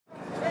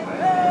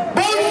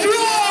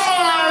Bonjour,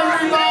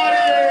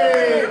 everybody!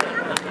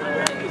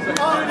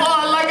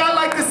 Like I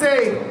like to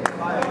say,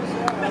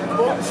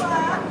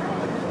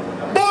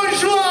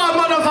 bonjour,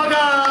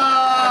 motherfuckers!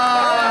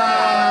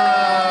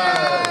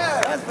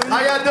 How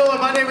y'all doing?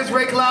 My name is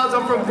Wray Clouds.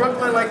 I'm from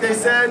Brooklyn, like they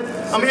said.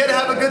 I'm here to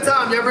have a good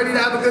time. Y'all ready to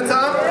have a good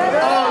time?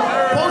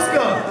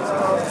 Postcard.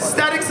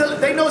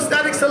 They know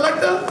Static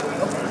Selector?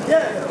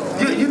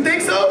 Yeah. You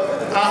think so?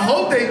 I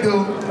hope they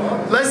do.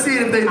 Let's see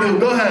if they do.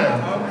 Go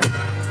ahead.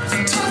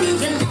 Tell me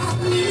you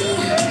love me.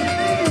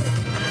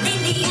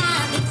 Lately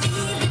I've been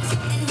feeling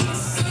something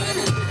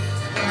missing.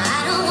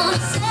 I don't want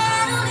to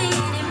settle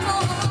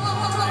anymore.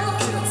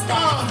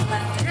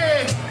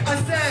 Yeah, I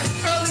said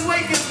early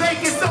wake and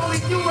bake, it's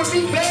only you and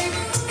me, babe.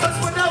 Cause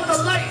without the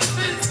light,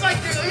 it's like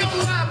the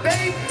lie,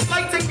 babe.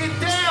 Like to get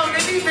down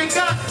and even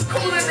got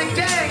cool in the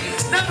gang.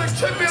 Never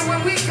tripping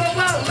when we go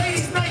out,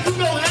 ladies night you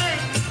go hang.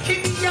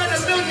 Keep me at a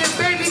million,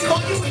 baby,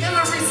 call you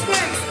Hillary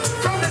Swank.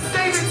 From the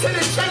saving to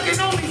the checking,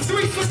 only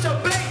 3 switch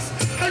up banks.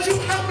 Cause you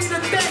help me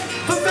to thank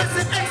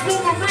Professor X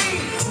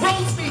Wolverine.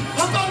 Rose me,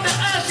 I'm on the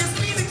ashes,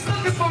 Phoenix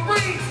looking for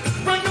rings.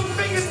 Run your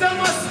fingers down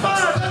my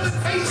spine,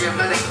 levitation,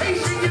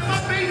 medication, yeah, my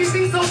baby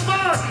be so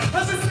fine.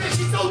 Ever since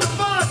she's so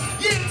divine,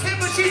 yeah, 10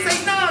 but she say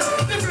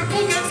 9. Different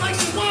boogers like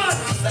she wine,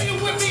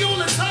 staying with me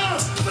all the time.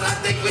 But I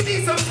think we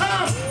need some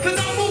time, cause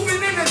I'm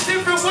moving in a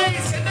different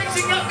ways.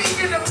 Connection got me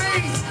in a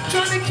maze,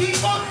 trying to keep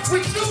up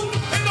with you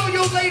and all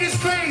your latest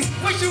craze.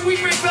 Wishing we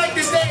bring back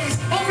the days,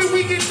 hoping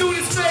we can do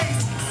this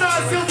phase.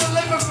 Signs he'll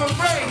deliver from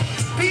Wray.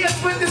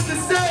 P.S. witness to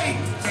say,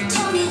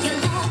 Tell me you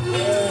love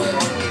me.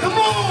 come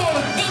on!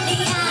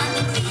 Lately I've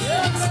been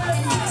feeling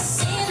something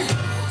missing.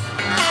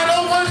 I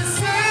don't want to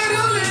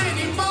settle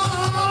anymore.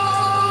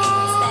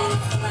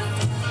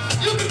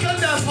 You can cut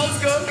that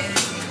postcard.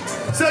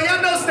 So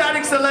y'all know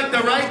Static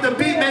Selector, right? The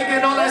beat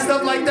making, all that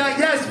stuff like that.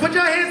 Yes, put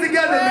your hands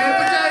together, man.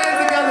 Put your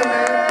hands together,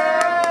 man.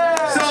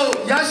 So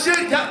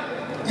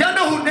y'all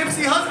know who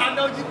Nipsey Hussle? I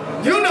know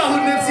you know who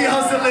Nipsey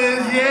Hussle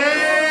is. Yeah.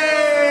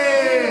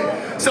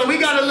 So we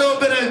got a little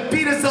bit of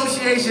beat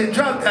association.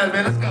 Drop that,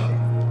 man. Let's go.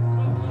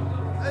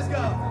 Let's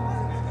go.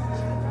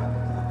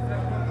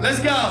 Let's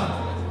go.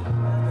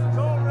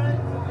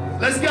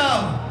 Let's go.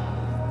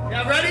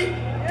 Y'all ready?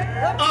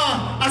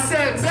 I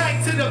said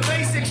back to the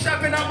basics,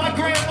 shopping out my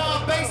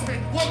grandma's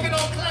basement, walking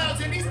on clouds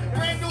in these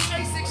brand new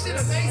basic shit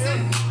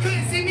amazing.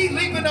 Couldn't see me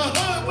leaving the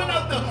hood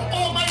without the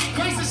almighty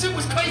grace, the shit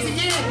was crazy,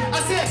 yeah. I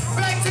said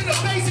back to the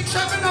basics,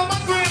 shopping out my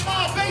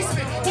grandma's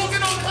basement,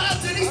 walking on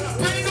clouds in these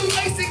brand new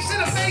basic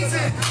shit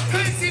amazing.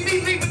 Couldn't see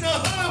me leaving the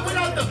hood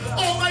without the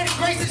almighty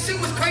grace, the shit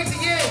was crazy,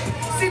 yeah.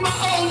 See my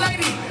old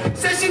lady,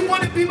 said she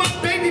wanna be my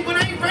baby, but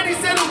I ain't ready,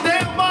 settle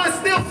down, mine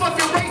still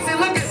fucking racing,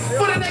 looking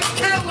for the next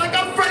kill like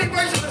I'm Freddy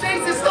versus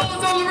Jason,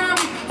 stars all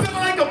around me, feeling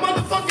like a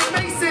motherfucking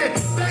Mason.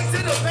 Back to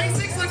the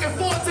basics, looking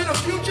forward to the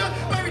future.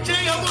 Mary J,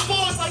 I'm a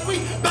boss like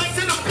we back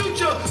to the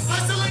future.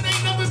 Hustling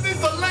ain't never been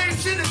for lame,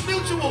 shit is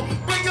mutual.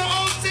 Bring your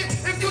own shit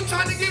if you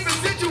trying to get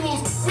residuals.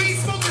 We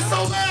smoking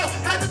so loud,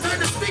 had to turn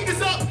the speakers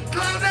up.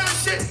 Cloud out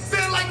shit,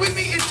 feel like we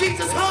meeting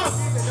Jesus, huh?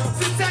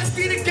 Success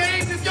be the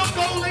game, if your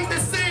goal ain't the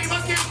same. I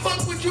can't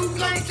fuck with you,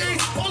 lame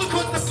James, all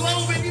across the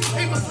globe in these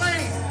paper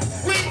lanes.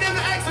 We ain't never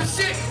asked for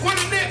shit, what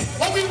a nip.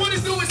 All we wanna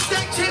do is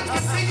stack chips,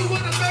 continue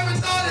with a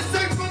marathon and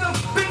search for them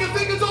bigger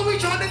fingers. All we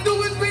tryna do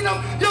is be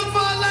them young,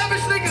 fine,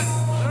 lavish niggas.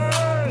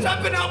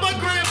 Jumping out my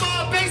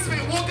grandma's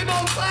basement, walking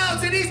on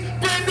clouds in these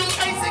brand new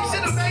basic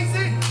shit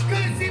amazing.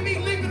 Couldn't see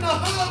me leaving the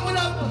hood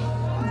without the...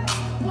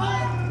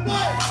 What?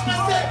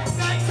 I said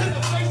back to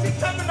the basics,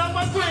 jumping out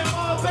my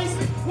grandma's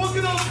basement,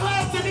 walking on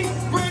clouds in these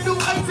brand new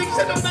basic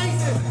shit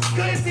amazing.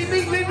 Couldn't see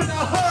me leaving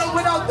the hood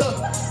without the...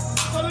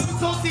 So let me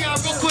talk to y'all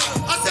real quick.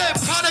 I said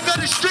product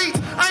of the streets,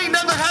 I ain't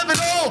never have it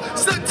all.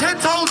 Stood 10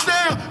 toes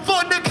down,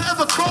 for a nigga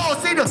ever crawl.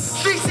 See the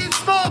streets seem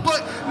small,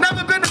 but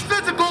never been a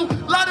physical.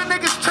 Lot of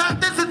niggas trapped,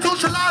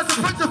 institutionalized,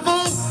 and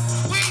principled.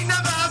 We ain't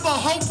never have a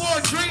hope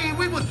or a dream.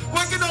 We was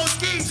working on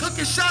schemes,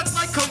 hooking shots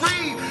like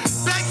Kareem.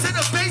 Back to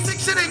the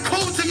basics, shit ain't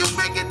cool till you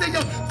make it to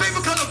your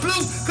favorite color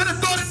blue.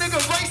 Could've thought a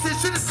nigga racist,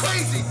 shit is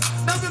crazy.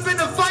 Never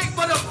been a fight,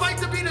 but a fight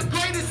to be the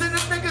greatest. And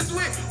them niggas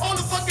with all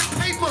the fucking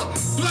paper.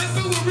 Blood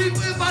through a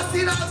reaper if I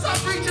see the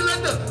outside preaching.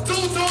 Let the two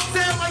talk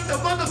sound like the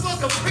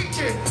motherfucker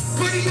preaching.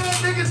 Pretty young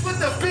niggas with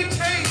the big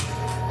chain.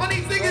 All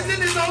these niggas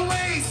in his own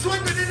ways,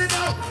 swerving in and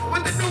out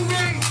with the new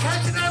range.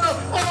 Cashing out of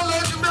all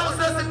large amounts,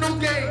 that's a new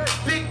game.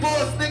 Big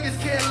boss niggas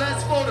can't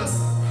last for them.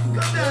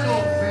 Cut that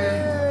off,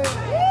 man.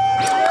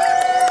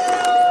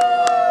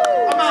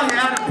 I'm out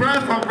here out of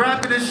breath, I'm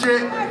rapping this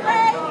shit.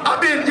 I've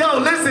been, yo,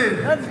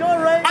 listen. Let's go,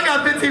 Ray. I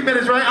got 15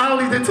 minutes, right? I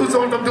only did 2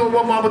 songs, I'm doing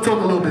one more, I'm gonna talk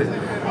a little bit.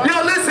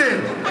 Yo,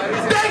 listen.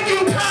 Thank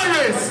you,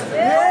 Paris.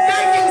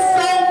 Thank you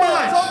so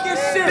much.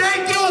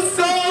 Thank you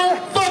so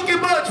fucking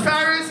much,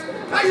 Paris.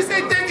 How you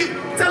say thank you?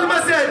 Tell him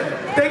I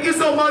said, thank you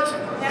so much.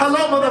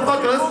 Hello,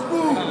 motherfuckers.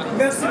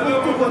 Merci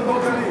beaucoup, bonne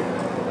journée.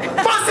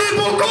 Merci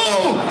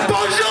beaucoup.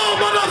 Bonjour,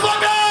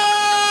 motherfuckers.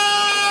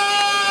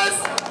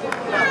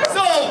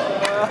 So,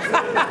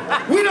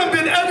 we done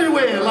been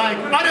everywhere. Like,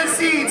 I done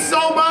seen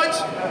so much.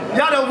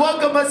 Y'all done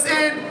welcome us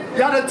in.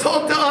 Y'all done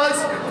talk to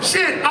us.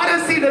 Shit, I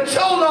done see the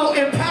Cholo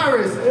in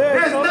Paris.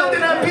 There's nothing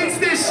that beats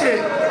this shit.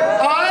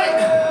 Alright?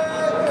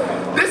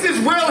 This is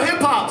real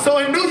hip-hop. So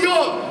in New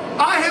York,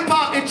 our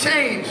hip-hop, it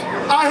changed.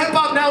 Our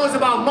hip-hop now is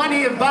about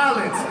money and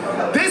violence.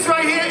 This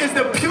right here is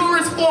the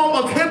purest form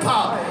of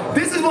hip-hop.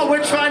 This is what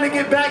we're trying to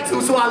get back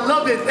to, so I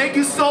love it. Thank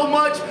you so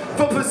much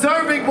for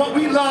preserving what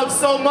we love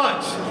so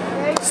much.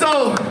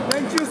 So,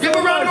 give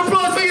a round of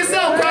applause for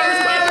yourself, guys.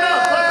 Clap it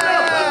up, clap it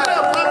up, clap it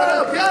up, clap it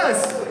up. Yes,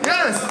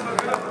 yes.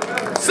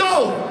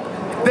 So,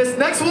 this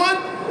next one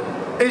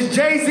is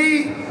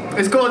Jay-Z.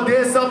 It's called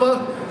Dear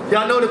Summer.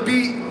 Y'all know the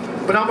beat,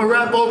 but I'm gonna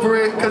rap over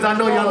it because I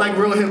know y'all like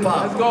real hip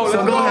hop. Let's go,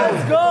 so go ahead.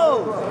 Let's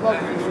go.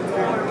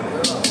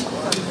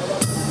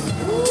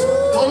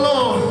 Hold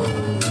on.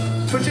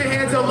 Put your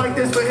hands up like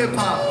this for hip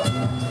hop.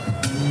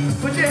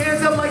 Put your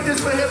hands up like this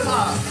for hip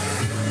hop.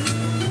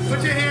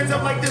 Put your hands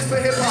up like this for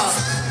hip hop.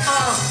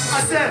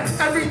 I said,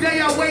 every day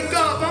I wake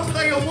up, I'm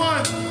player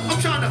one. I'm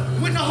trying to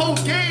win the whole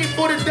game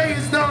before the day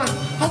is done.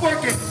 I'm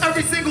working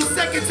every single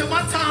second till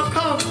my time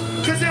comes.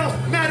 Cause it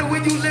don't matter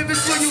when you live,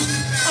 it's when you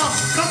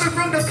coming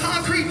from the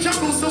concrete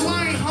jungle, so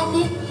I ain't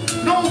humble.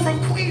 No, from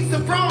Queens to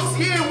Bronx,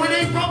 yeah, where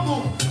they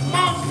rumble.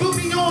 Mom put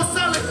me on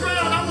solid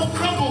ground, I won't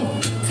crumble.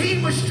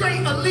 Team was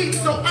straight elite,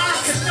 so I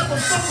can never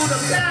fumble the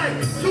bag.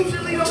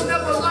 Usually don't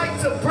never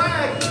like to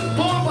brag.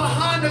 Born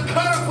behind the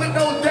curve with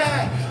no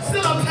dad.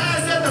 Still I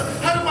passed at the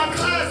head of my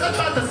class. I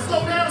tried to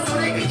slow down so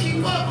they could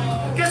keep up.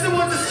 Guess it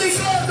was a sleep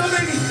off, so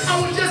maybe I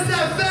was just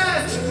that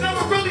fast.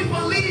 Never really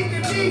believed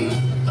in me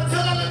until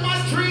I let my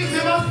dreams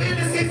and my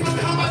fantasies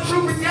become my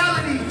true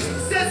reality.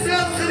 Set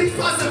sail to these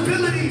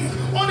possibilities.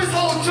 On this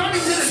whole journey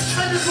to the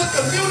treasures with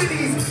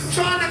communities.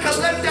 Trying to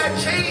collect that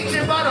change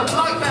and buy the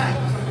block back.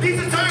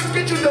 These in turns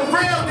get you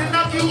derailed and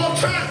knock you off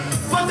track.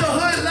 But the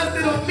hood left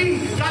it on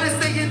me, gotta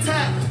stay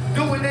intact.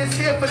 Doing this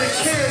here for the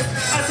kids,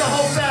 that's the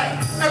whole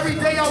fact. Every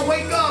day I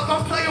wake up,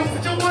 I'm playing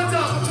with your ones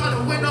up. I'm trying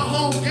to win the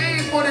whole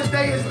game before the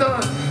day is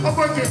done. I'm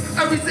working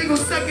every single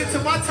second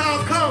till my time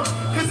comes.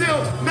 Cause it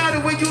don't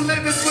matter where you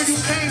live, it's where you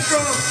came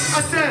from.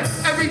 I said,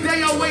 every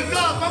day I wake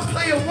up, I'm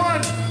player one.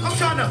 I'm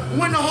trying to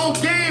win the whole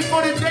game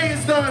before the day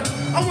is done.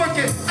 I'm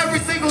working every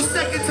single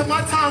second till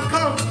my time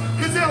comes.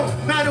 Cause it don't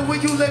matter where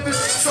you live.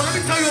 So let me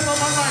tell you about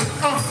my life.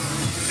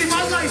 See,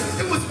 my life,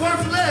 it was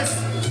worthless.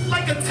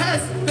 Like a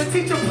test, the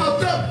teacher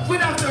popped up with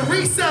after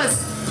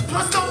recess.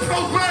 Plus no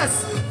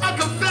progress, I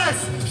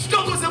confess.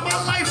 Struggles in my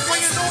life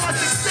weighing on my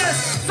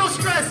success. So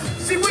stressed,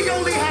 see we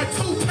only had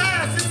two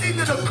paths. It's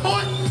either the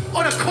court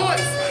or the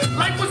courts.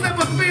 Life was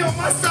never fair on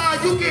my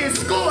side, you getting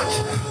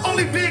scorched.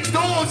 Only big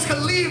dogs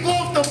can leave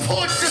off the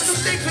porch. Just some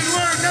things we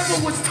learned never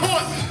was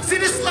taught. See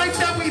this life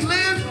that we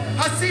live,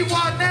 I see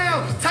why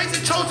now.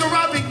 Tyson chose to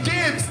Robin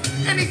Gibbs.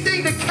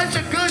 Anything to catch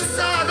a good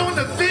side on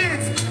the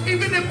bids.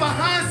 Even if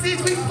behind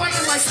scenes we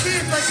fighting like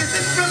kids. Like is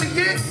this really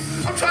it?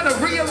 I'm trying to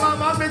realign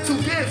my mental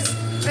gifts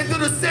and do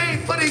the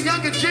same for the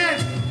younger gen.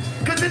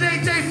 Cause it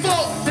ain't their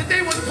fault that they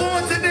was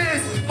born to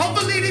this.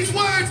 Hopefully these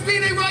words be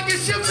they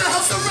rocket ships to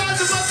help them rise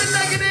above the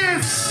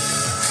negatives.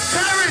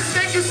 Parents,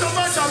 thank you so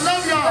much. I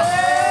love y'all.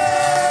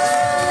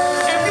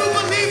 If you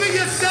believe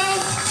in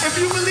yourself,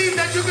 if you believe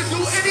that you can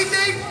do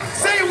anything,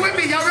 say it with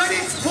me. Y'all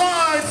ready? 1, 2.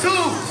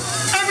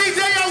 Every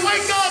day I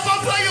wake up,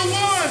 I'm player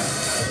one.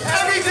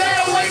 Every day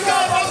I wake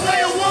up, I'm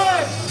player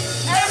one.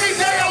 Every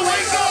day I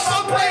wake up,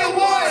 I'm player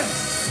one.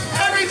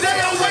 Every day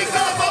I wake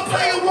up, I'm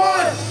player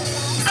one.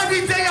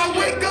 Every day I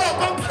wake up,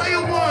 I'm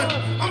player one.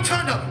 I'm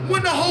trying to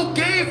win the whole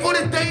game before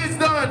the day is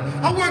done.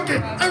 I'm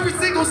working every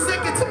single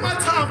second till my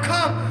time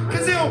come.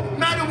 Cause it don't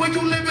matter where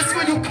you live, it's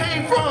where you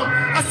came from.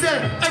 I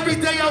said, every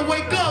day I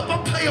wake up,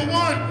 I'm player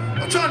one.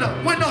 I'm trying to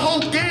win the whole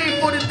game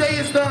before the day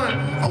is done.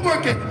 I'm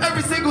working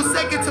every single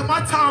second till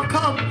my time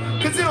come.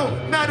 Cause it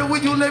don't matter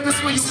where you live, it's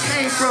where you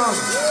came from.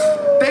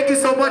 Thank you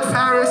so much,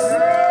 Paris.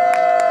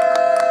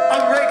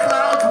 I'm Ray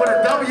Clouds with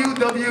a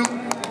WW.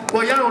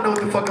 Well, y'all don't know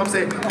what the fuck I'm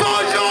saying.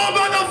 Bonjour,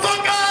 motherfucker!